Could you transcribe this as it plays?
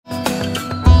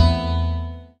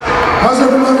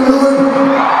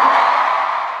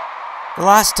The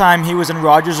last time he was in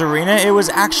Rogers Arena, it was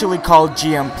actually called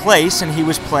GM Place and he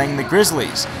was playing the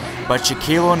Grizzlies. But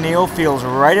Shaquille O'Neal feels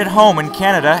right at home in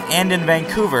Canada and in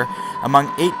Vancouver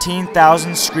among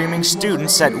 18,000 screaming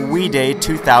students at We Day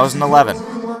 2011.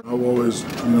 I've always,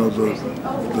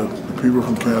 the people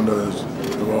from Canada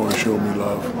have always showed me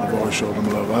love. I've always showed them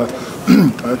love.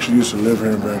 I actually used to live here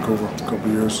in Vancouver a couple of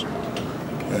years,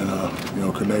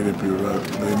 and Canadian people,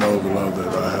 they know the love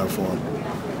that I have for them.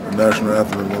 The national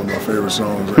anthem is one of my favorite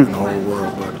songs in the whole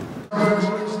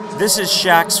world. This is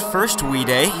Shaq's first We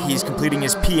Day. He's completing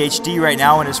his PhD right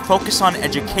now and is focused on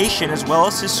education as well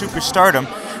as his superstardom,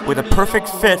 with a perfect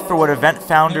fit for what event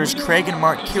founders Craig and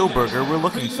Mark Kielburger were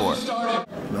looking for.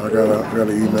 I got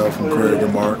an email from Craig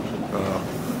and Mark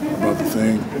about the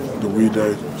thing, the We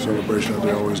Day celebration that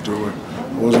they always do.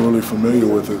 I wasn't really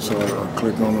familiar with it, so I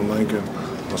clicked on the link and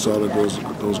I saw that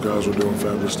those guys were doing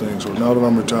fabulous things. So now that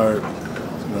I'm retired,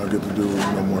 I get to do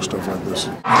more stuff like this.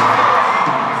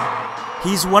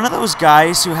 He's one of those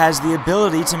guys who has the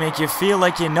ability to make you feel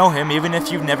like you know him even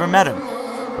if you've never met him.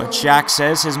 But Shaq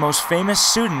says his most famous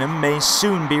pseudonym may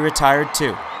soon be retired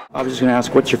too. I was just going to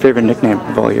ask, what's your favorite nickname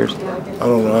of all yours? I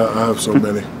don't know. I have so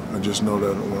many. I just know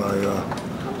that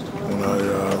when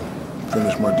I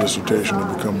finish my dissertation to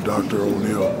become Dr.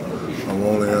 O'Neal, I will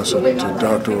only answer to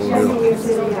Dr. O'Neal.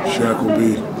 Shaq will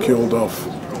be killed off.